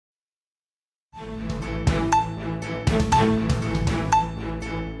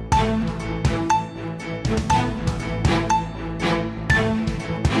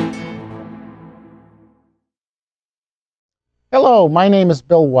Hello, my name is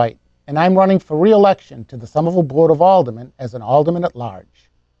Bill White, and I'm running for re-election to the Somerville Board of Aldermen as an Alderman at large.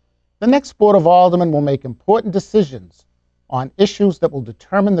 The next Board of Aldermen will make important decisions on issues that will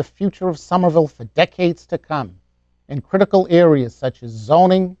determine the future of Somerville for decades to come in critical areas such as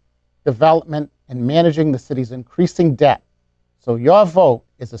zoning, development, and managing the city's increasing debt. So your vote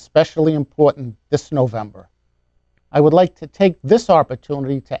is especially important this November. I would like to take this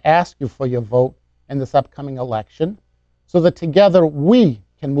opportunity to ask you for your vote in this upcoming election so that together we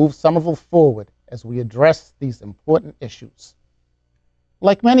can move Somerville forward as we address these important issues.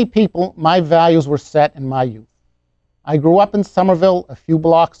 Like many people, my values were set in my youth. I grew up in Somerville, a few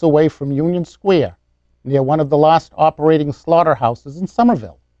blocks away from Union Square, near one of the last operating slaughterhouses in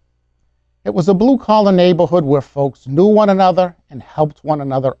Somerville. It was a blue-collar neighborhood where folks knew one another and helped one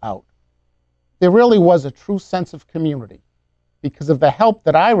another out. There really was a true sense of community. Because of the help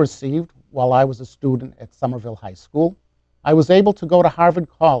that I received while I was a student at Somerville High School, I was able to go to Harvard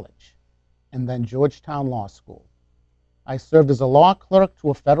College and then Georgetown Law School. I served as a law clerk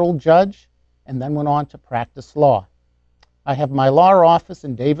to a federal judge and then went on to practice law. I have my law office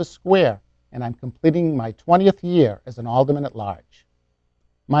in Davis Square, and I'm completing my 20th year as an alderman at large.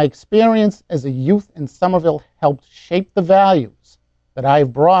 My experience as a youth in Somerville helped shape the values that I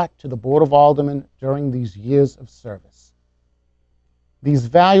have brought to the Board of Aldermen during these years of service. These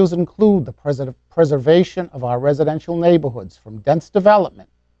values include the preservation of our residential neighborhoods from dense development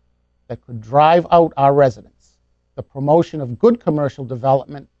that could drive out our residents, the promotion of good commercial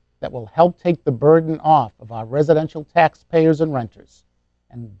development that will help take the burden off of our residential taxpayers and renters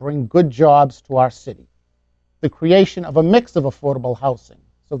and bring good jobs to our city, the creation of a mix of affordable housing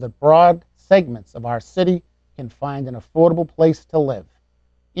so that broad segments of our city can find an affordable place to live,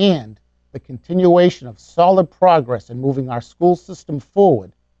 and the continuation of solid progress in moving our school system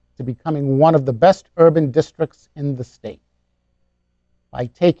forward to becoming one of the best urban districts in the state. By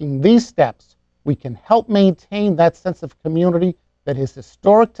taking these steps, we can help maintain that sense of community that is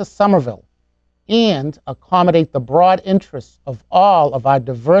historic to Somerville and accommodate the broad interests of all of our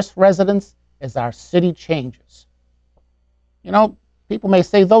diverse residents as our city changes. You know, people may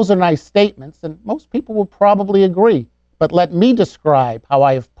say those are nice statements, and most people will probably agree. But let me describe how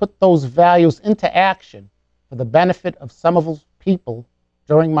I have put those values into action for the benefit of Somerville's people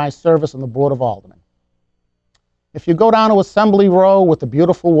during my service on the Board of Aldermen. If you go down to Assembly Row with the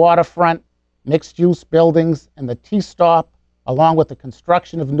beautiful waterfront, mixed-use buildings, and the T-stop, along with the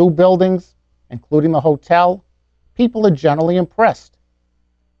construction of new buildings, including the hotel, people are generally impressed.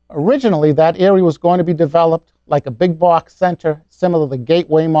 Originally, that area was going to be developed like a big box center similar to the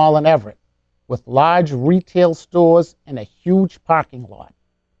Gateway Mall in Everett, with large retail stores and a huge parking lot.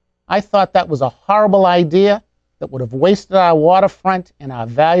 I thought that was a horrible idea that would have wasted our waterfront and our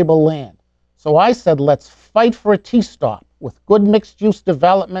valuable land. So I said, let's fight for a T-stop with good mixed-use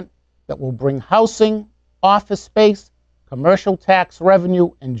development that will bring housing, office space, commercial tax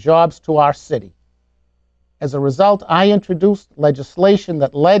revenue, and jobs to our city. As a result, I introduced legislation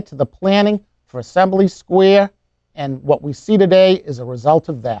that led to the planning for Assembly Square, and what we see today is a result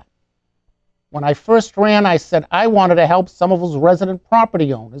of that. When I first ran, I said I wanted to help Somerville's resident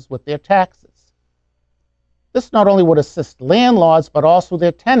property owners with their taxes. This not only would assist landlords, but also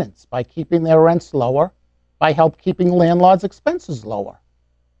their tenants by keeping their rents lower, by help keeping landlords' expenses lower.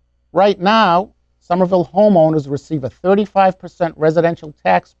 Right now, Somerville homeowners receive a 35% residential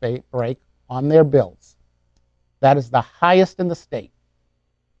tax break on their bills. That is the highest in the state.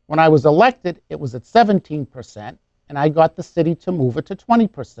 When I was elected, it was at 17%, and I got the city to move it to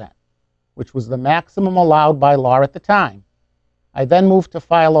 20%. Which was the maximum allowed by law at the time. I then moved to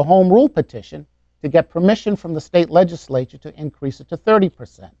file a home rule petition to get permission from the state legislature to increase it to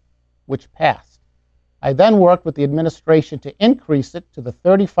 30%, which passed. I then worked with the administration to increase it to the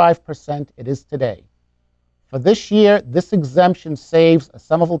 35% it is today. For this year, this exemption saves a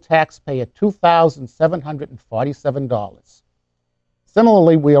Somerville taxpayer $2,747.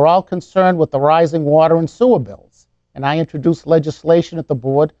 Similarly, we are all concerned with the rising water and sewer bills, and I introduced legislation at the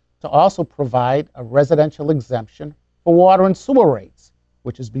board to also provide a residential exemption for water and sewer rates,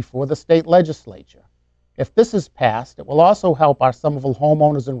 which is before the state legislature. If this is passed, it will also help our Somerville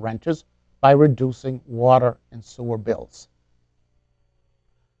homeowners and renters by reducing water and sewer bills.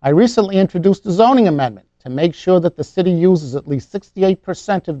 I recently introduced a zoning amendment to make sure that the city uses at least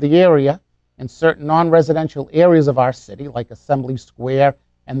 68% of the area in certain non-residential areas of our city, like Assembly Square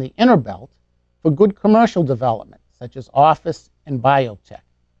and the Inner Belt, for good commercial development, such as office and biotech.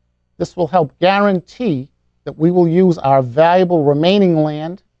 This will help guarantee that we will use our valuable remaining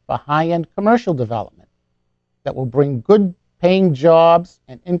land for high-end commercial development that will bring good-paying jobs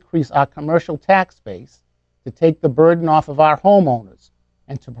and increase our commercial tax base, to take the burden off of our homeowners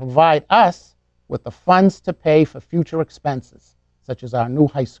and to provide us with the funds to pay for future expenses, such as our new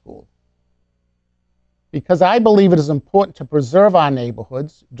high school. Because I believe it is important to preserve our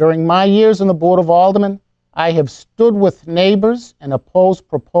neighborhoods, during my years on the Board of Aldermen, I have stood with neighbors and opposed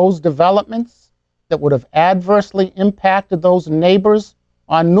proposed developments that would have adversely impacted those neighbors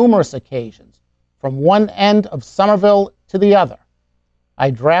on numerous occasions, from one end of Somerville to the other. I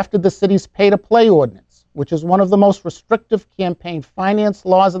drafted the city's pay-to-play ordinance, which is one of the most restrictive campaign finance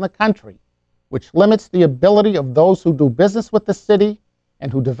laws in the country, which limits the ability of those who do business with the city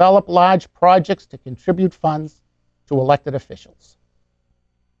and who develop large projects to contribute funds to elected officials.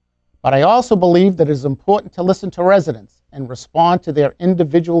 But I also believe that it is important to listen to residents and respond to their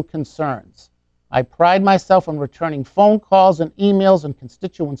individual concerns. I pride myself on returning phone calls and emails and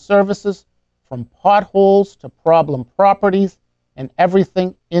constituent services, from potholes to problem properties and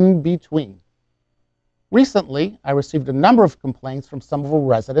everything in between. Recently, I received a number of complaints from Somerville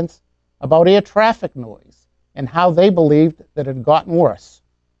residents about air traffic noise and how they believed that it had gotten worse.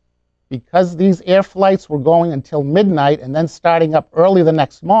 Because these air flights were going until midnight and then starting up early the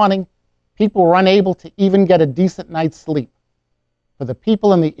next morning, people were unable to even get a decent night's sleep. For the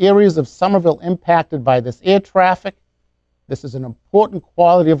people in the areas of Somerville impacted by this air traffic, this is an important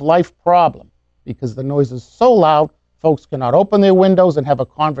quality of life problem because the noise is so loud, folks cannot open their windows and have a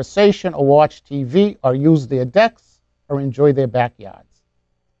conversation or watch TV or use their decks or enjoy their backyards.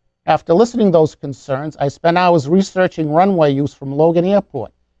 After listening to those concerns, I spent hours researching runway use from Logan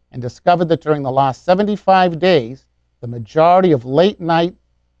Airport and discovered that during the last 75 days, the majority of late night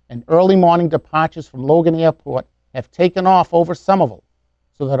and early morning departures from Logan Airport have taken off over Somerville,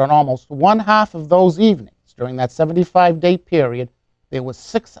 so that on almost one half of those evenings during that 75-day period, there was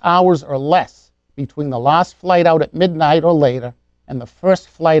 6 hours or less between the last flight out at midnight or later and the first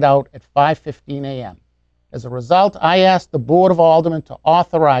flight out at 5:15 a.m. As a result, I asked the Board of Aldermen to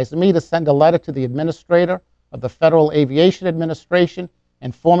authorize me to send a letter to the Administrator of the Federal Aviation Administration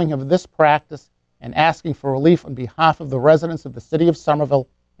informing him of this practice and asking for relief on behalf of the residents of the City of Somerville,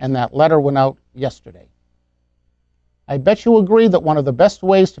 and that letter went out yesterday. I bet you agree that one of the best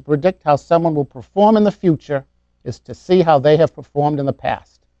ways to predict how someone will perform in the future is to see how they have performed in the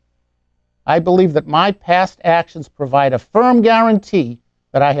past. I believe that my past actions provide a firm guarantee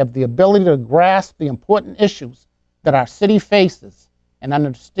that I have the ability to grasp the important issues that our city faces and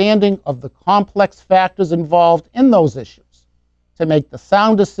understanding of the complex factors involved in those issues to make the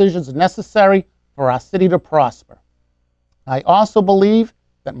sound decisions necessary for our city to prosper. I also believe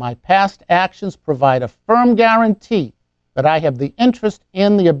that my past actions provide a firm guarantee that I have the interest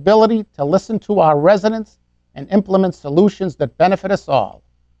and the ability to listen to our residents and implement solutions that benefit us all.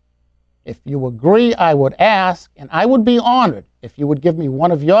 If you agree, I would ask, and I would be honored if you would give me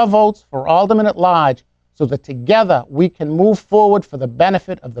one of your votes for Alderman at Large so that together we can move forward for the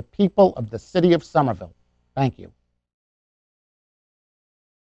benefit of the people of the City of Somerville. Thank you.